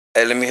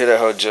Hey, let me hear that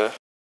hoe, Jeff.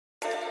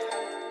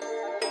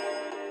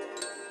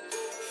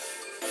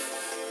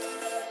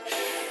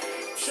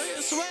 Show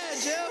your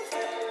swag, Jeff.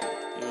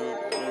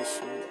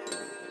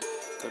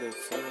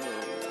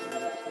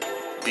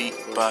 Beat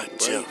by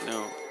Jeff.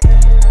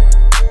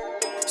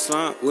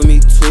 Slime with me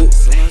too.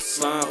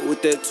 Slime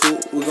with that too.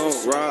 We gon'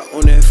 ride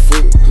on that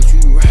food.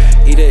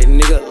 Eat that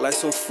nigga like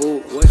some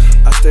food.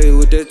 I stay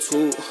with that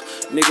too.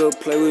 Nigga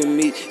play with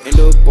me. End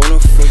up on a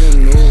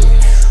fucking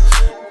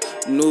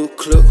new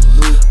clip.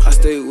 I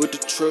stay with the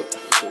truck.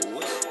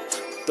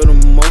 Throw the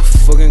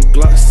motherfucking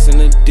Glocks in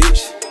the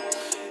ditch.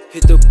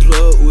 Hit the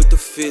plug with the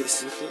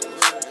fist.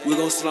 We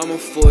gon' slime him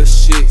for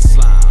his shit.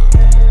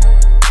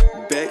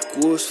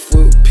 Backwoods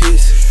for a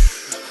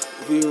piss.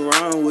 We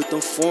rhyme with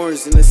them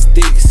foreigns and the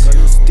sticks.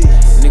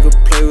 Nigga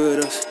play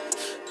with us.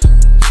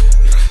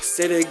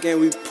 Say that again,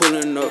 we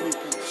pullin' up.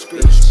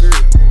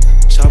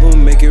 Chopper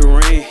make it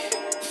rain.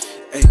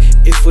 Ay,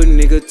 if a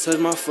nigga touch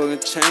my fucking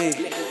chain,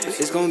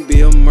 it's gonna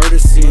be a murder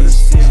scene.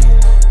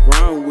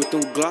 Rhyme with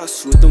them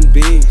Glocks, with them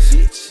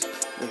beans.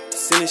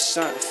 Sending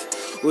shots,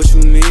 what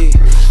you mean?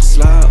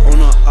 Slide on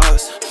the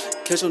ox,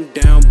 catch him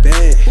down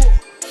bad.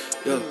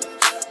 Yo,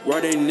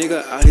 ride that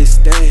nigga out his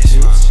stash.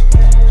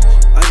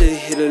 I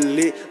just hit a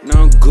lick,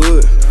 now I'm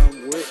good.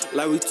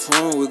 Like we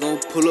torn, we gon'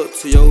 pull up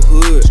to your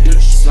hood.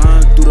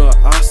 Slide through the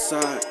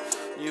outside.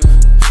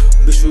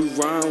 Bitch, we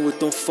rhyme with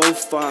them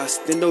 4-5.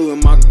 Stendo in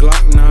my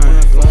Glock 9.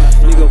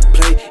 Nigga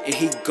play and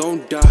he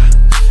gon' die.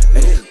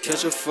 Ay,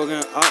 catch a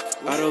fucking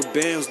op out of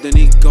bands, then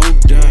he gon'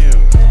 die.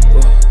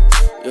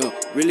 Yo,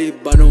 really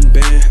bout them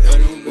band.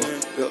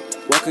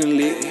 Walking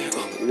lit,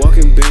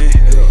 walking band.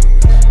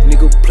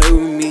 Nigga play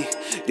with me,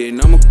 then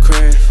I'ma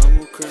crash.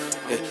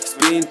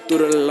 Speeding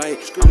through the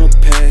light, I'ma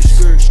pass.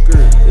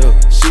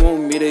 Yo, she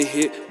want me to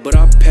hit, but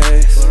I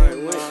pass.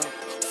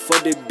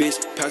 Fuck that bitch,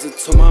 pass it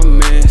to my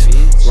mans.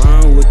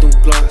 Rhyme with them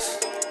Glocks.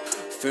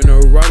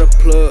 Finna ride a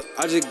plug,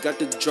 I just got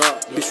the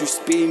drop. Bitch, we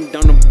speeding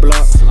down the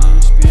block.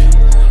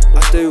 I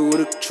stay with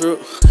a truck,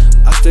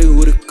 I stay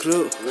with a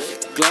clip.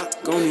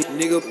 Glock on me,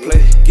 nigga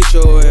play, get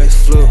your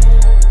ass flipped.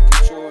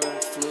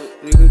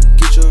 Nigga,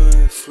 get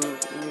your ass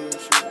flipped.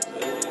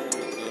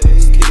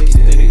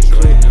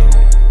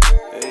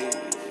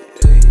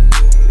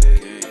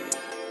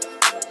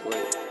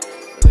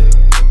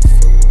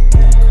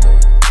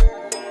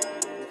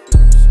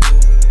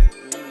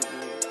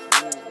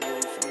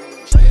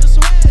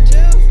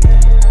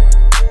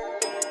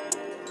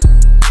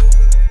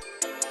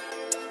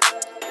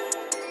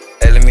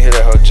 Hey, let me hear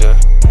that hoe,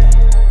 Jeff.